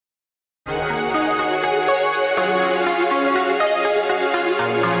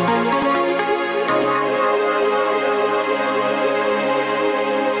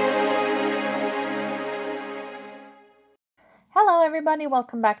everybody,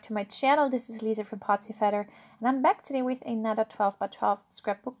 welcome back to my channel. This is Lisa from Potsiefighter, and I'm back today with another 12x12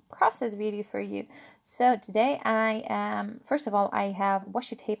 scrapbook process video for you. So today first of all, I have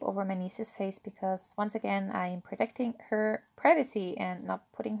washi tape over my niece's face because once again I am protecting her privacy and not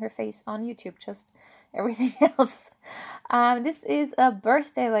putting her face on YouTube, just everything else. This is a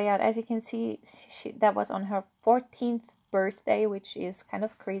birthday layout. As you can see, that was on her 14th birthday, which is kind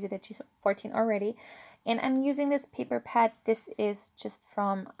of crazy that she's 14 already. And I'm using this paper pad. This is just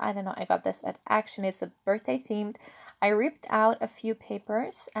from, I don't know, I got this at Action. It's a birthday themed. I ripped out a few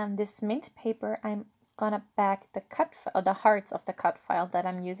papers, and this mint paper, I'm gonna back the hearts of the cut file that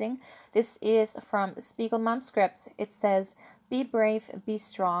I'm using. This is from Spiegel Mom Scraps. It says, "Be brave, be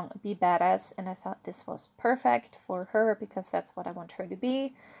strong, be badass." And I thought this was perfect for her because that's what I want her to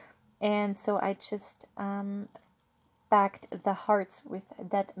be. And so I just backed the hearts with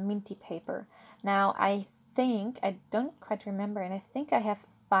that minty paper. Now I don't quite remember, and I think I have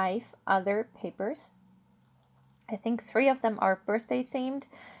 5 other papers. I think 3 of them are birthday themed,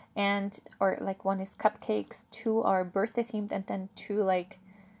 or like one is cupcakes, 2 are birthday themed, and then 2 like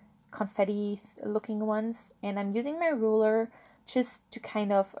confetti looking ones. And I'm using my ruler just to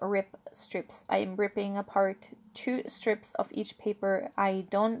kind of rip strips. I'm ripping apart 2 strips of each paper. I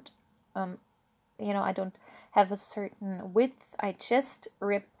don't I don't have a certain width. I just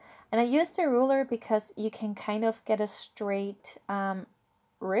rip, and I use the ruler because you can kind of get a straight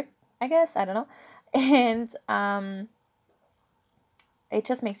rip, I guess, I don't know, and it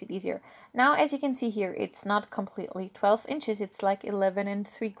just makes it easier. Now, as you can see here, it's not completely 12 inches, it's like 11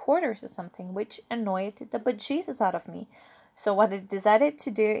 3/4 or something, which annoyed the bejesus out of me. So what I decided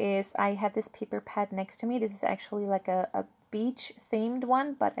to do is, I had this paper pad next to me. This is actually like a beach themed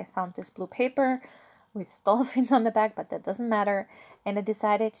one, but I found this blue paper with dolphins on the back, but that doesn't matter. And I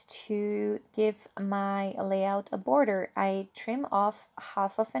decided to give my layout a border. I trim off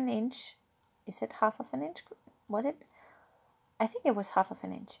 1/2 inch. Is it 1/2 inch? Was it? I think it was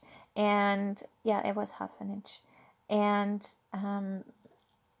 1/2 inch. And yeah, it was 1/2 inch. And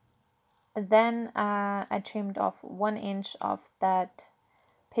then I trimmed off 1 inch of that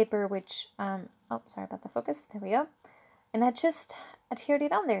paper, which oh, sorry about the focus. There we go. And I just adhered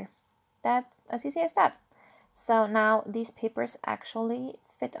it on there. That, as easy as that. So now these papers actually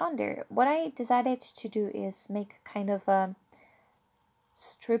fit on there. What I decided to do is make kind of a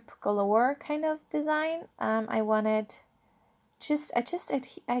strip galore kind of design. I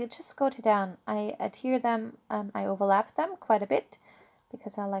just go to down. I adhere them. I overlap them quite a bit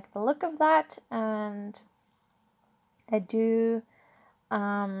because I like the look of that, and I do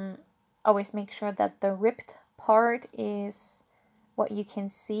always make sure that the ripped part is what you can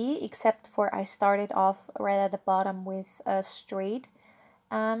see, except for I started off right at the bottom with a straight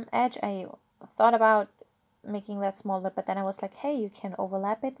edge. I thought about making that smaller, but then I was like, hey, you can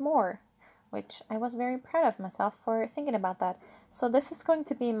overlap it more, which I was very proud of myself for thinking about that. So this is going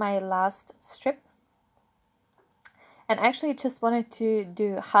to be my last strip. And actually just wanted to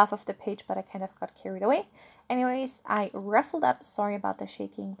do half of the page, but I kind of got carried away. Anyways, I ruffled up, sorry about the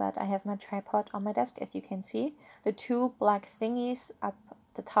shaking, but I have my tripod on my desk, as you can see. The 2 black thingies up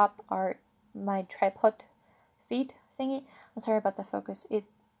the top are my tripod feet thingy. I'm sorry about the focus.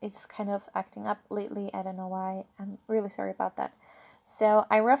 It's kind of acting up lately. I don't know why. I'm really sorry about that. So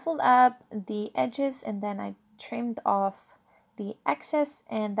I ruffled up the edges, and then I trimmed off the excess,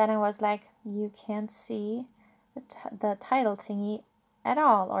 and then I was like, you can't see the title thingy at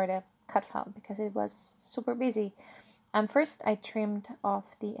all, or the cut file, because it was super busy. First I trimmed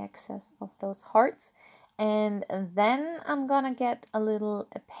off the excess of those hearts, and then I'm gonna get a little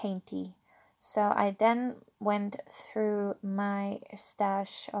painty. So I then went through my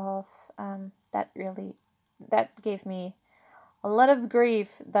stash of that gave me a lot of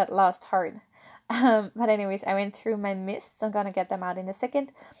grief, that last heart. But anyways, I went through my mists. I'm gonna get them out in a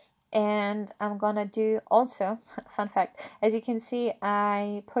second. And I'm gonna do also, fun fact, as you can see,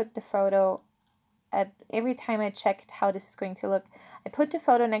 I put the photo at every time I checked how this is going to look. I put the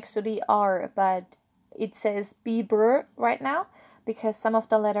photo next to the R, but it says Bieber right now because some of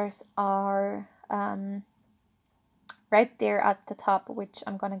the letters are right there at the top, which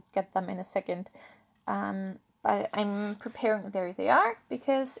I'm gonna get them in a second. But I'm preparing, there they are,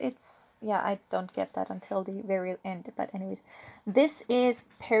 because it's, yeah, I don't get that until the very end. But anyways, this is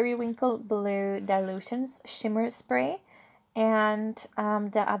Periwinkle Blue Dilutions Shimmer Spray, and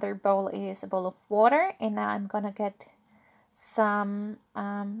the other bowl is a bowl of water, and now I'm gonna get some,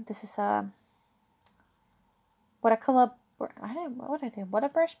 this is a watercolor, water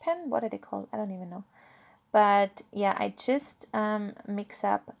brush pen, what are they called? I don't even know. But yeah, I just mix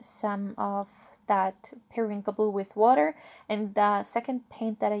up some of that periwinkle blue with water, and the second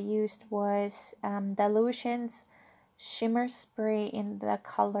paint that I used was Dilution's shimmer spray in the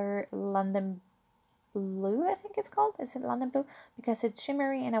color London Blue, I think it's called. Is it London Blue? Because it's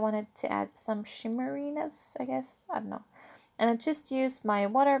shimmery and I wanted to add some shimmeriness, I guess. I don't know. And I just used my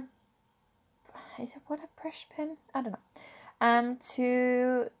water, is it water brush pen? I don't know.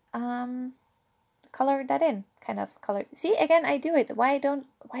 To color that in, kind of color. See, again, I do it. Why don't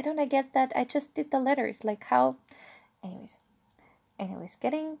I get that? I just did the letters, like how, anyways,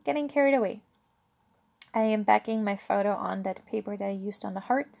 getting carried away. I am backing my photo on that paper that I used on the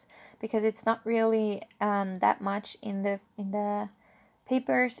hearts because it's not really that much in the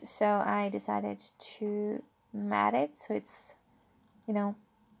papers, so I decided to mat it so it's, you know,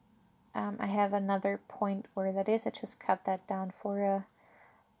 I have another point where that is. I just cut that down for a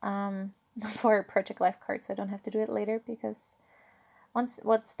for a Project Life card, so I don't have to do it later, because once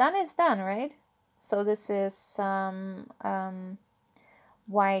what's done is done, right? So this is some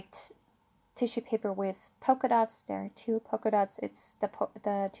white tissue paper with polka dots. There are 2 polka dots. It's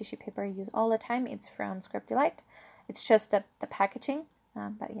the tissue paper I use all the time. It's from Scrap Delight. It's just the packaging,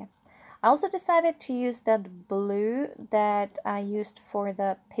 but yeah. I also decided to use that blue that I used for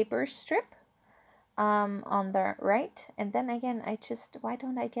the paper strip on the right, and then again I just, why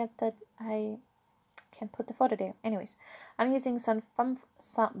don't I get that I can put the photo there. Anyways, I'm using some fun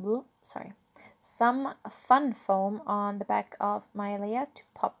foam on the back of my layout to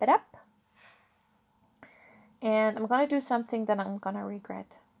pop it up. And I'm gonna do something that I'm gonna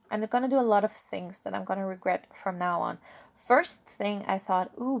regret. I'm gonna do a lot of things that I'm gonna regret from now on. First thing, I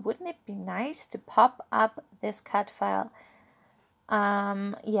thought, ooh, wouldn't it be nice to pop up this cut file?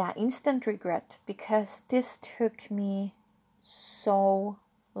 Yeah, instant regret, because this took me so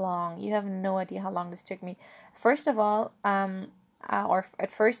long. You have no idea how long this took me. First of all, or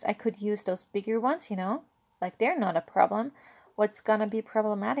at first I could use those bigger ones, you know, like they're not a problem. What's gonna be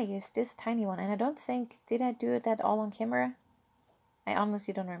problematic is this tiny one, and I don't think, did I do that all on camera? I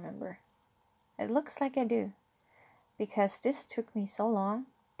honestly don't remember. It looks like I do, because this took me so long,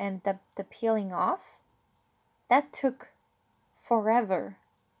 and the peeling off, that took forever.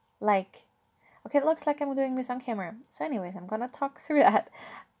 Like, okay, it looks like I'm doing this on camera. So anyways, I'm gonna talk through that.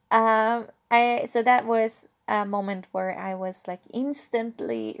 So that was a moment where I was like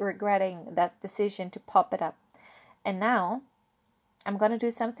instantly regretting that decision to pop it up. And now I'm gonna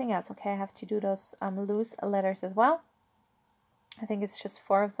do something else. Okay, I have to do those loose letters as well. I think it's just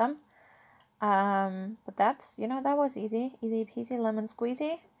 4 of them. But that's, you know, that was easy peasy lemon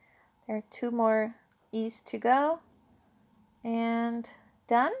squeezy. There are 2 more E's to go. And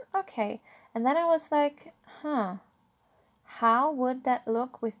done. Okay. And then I was like, how would that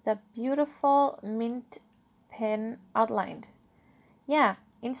look with the beautiful mint pen outlined? Yeah,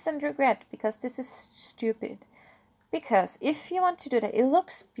 instant regret, because this is stupid. Because if you want to do that, it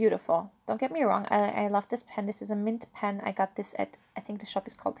looks beautiful. Don't get me wrong, I love this pen. This is a mint pen. I got this at, I think the shop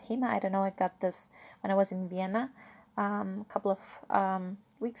is called Hema. I don't know, I got this when I was in Vienna a couple of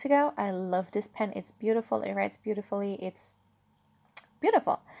weeks ago. I love this pen. It's beautiful. It writes beautifully. It's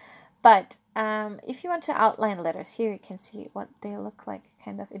beautiful. But if you want to outline letters, here you can see what they look like,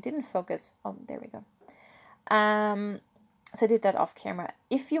 kind of. It didn't focus. Oh, there we go. So I did that off camera.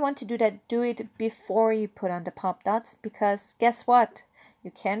 If you want to do that, do it before you put on the pop dots, because guess what?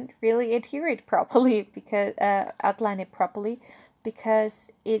 You can't really adhere it properly, because outline it properly,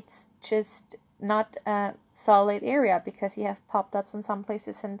 because it's just not a solid area, because you have pop dots in some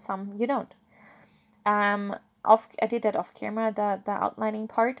places and some you don't. I did that off camera, the outlining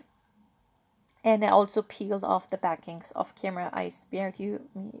part, and I also peeled off the backings off camera. I spared you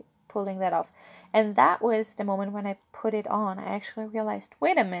me pulling that off, and that was the moment when I put it on. I actually realized,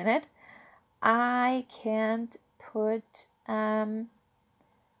 wait a minute, I can't put my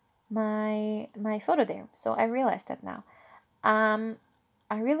photo there. So I realized that now.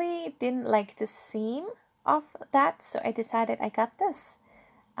 I really didn't like the seam of that, so I decided, I got this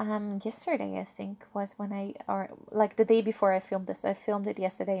yesterday, I think, was when or like the day before I filmed this. I filmed it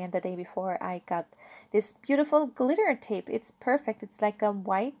yesterday, and the day before I got this beautiful glitter tape. It's perfect. It's like a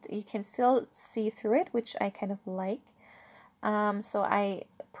white, you can still see through it, which I kind of like. So I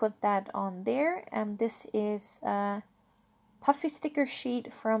put that on there, and this is a puffy sticker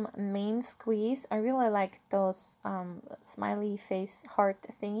sheet from Main Squeeze. I really like those smiley face heart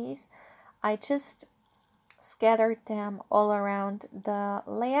thingies. I just scattered them all around the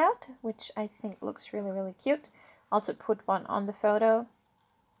layout, which I think looks really, really cute. Also put one on the photo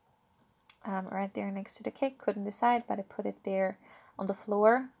right there next to the cake. Couldn't decide, but I put it there on the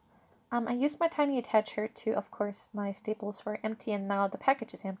floor. I used my tiny attacher to, of course, my staples were empty, and now the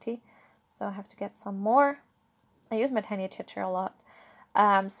package is empty. so I have to get some more. I use my tiny attachment a lot.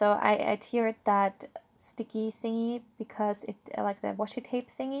 So I tiered that sticky thingy because it, like the washi tape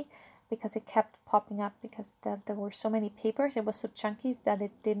thingy, because it kept popping up because there were so many papers. It was so chunky that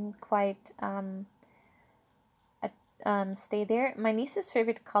it didn't quite stay there. My niece's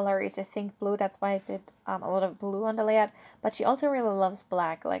favorite color is, I think, blue. That's why I did a lot of blue on the layout. But she also really loves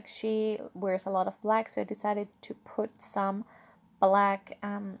black. Like, she wears a lot of black, so I decided to put some black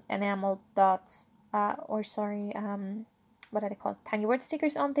enamel dots, what are they called? Tiny word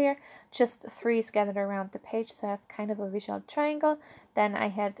stickers on there. Just 3 scattered around the page, so I have kind of a visual triangle. Then I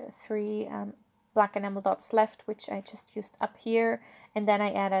had 3 black enamel dots left, which I just used up here. And then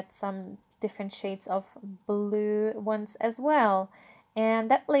I added some different shades of blue ones as well.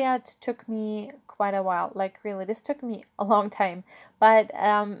 And that layout took me quite a while. Like, really, this took me a long time, but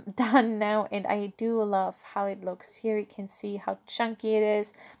done now, and I do love how it looks. Here you can see how chunky it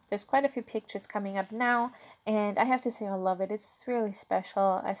is. There's quite a few pictures coming up now, and I have to say I love it. It's really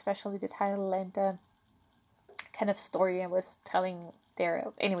special, especially the title and the kind of story I was telling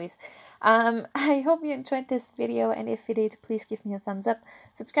there. Anyways, I hope you enjoyed this video, and if you did, please give me a thumbs up,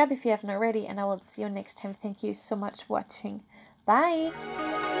 subscribe if you haven't already, and I will see you next time. Thank you so much for watching. Bye.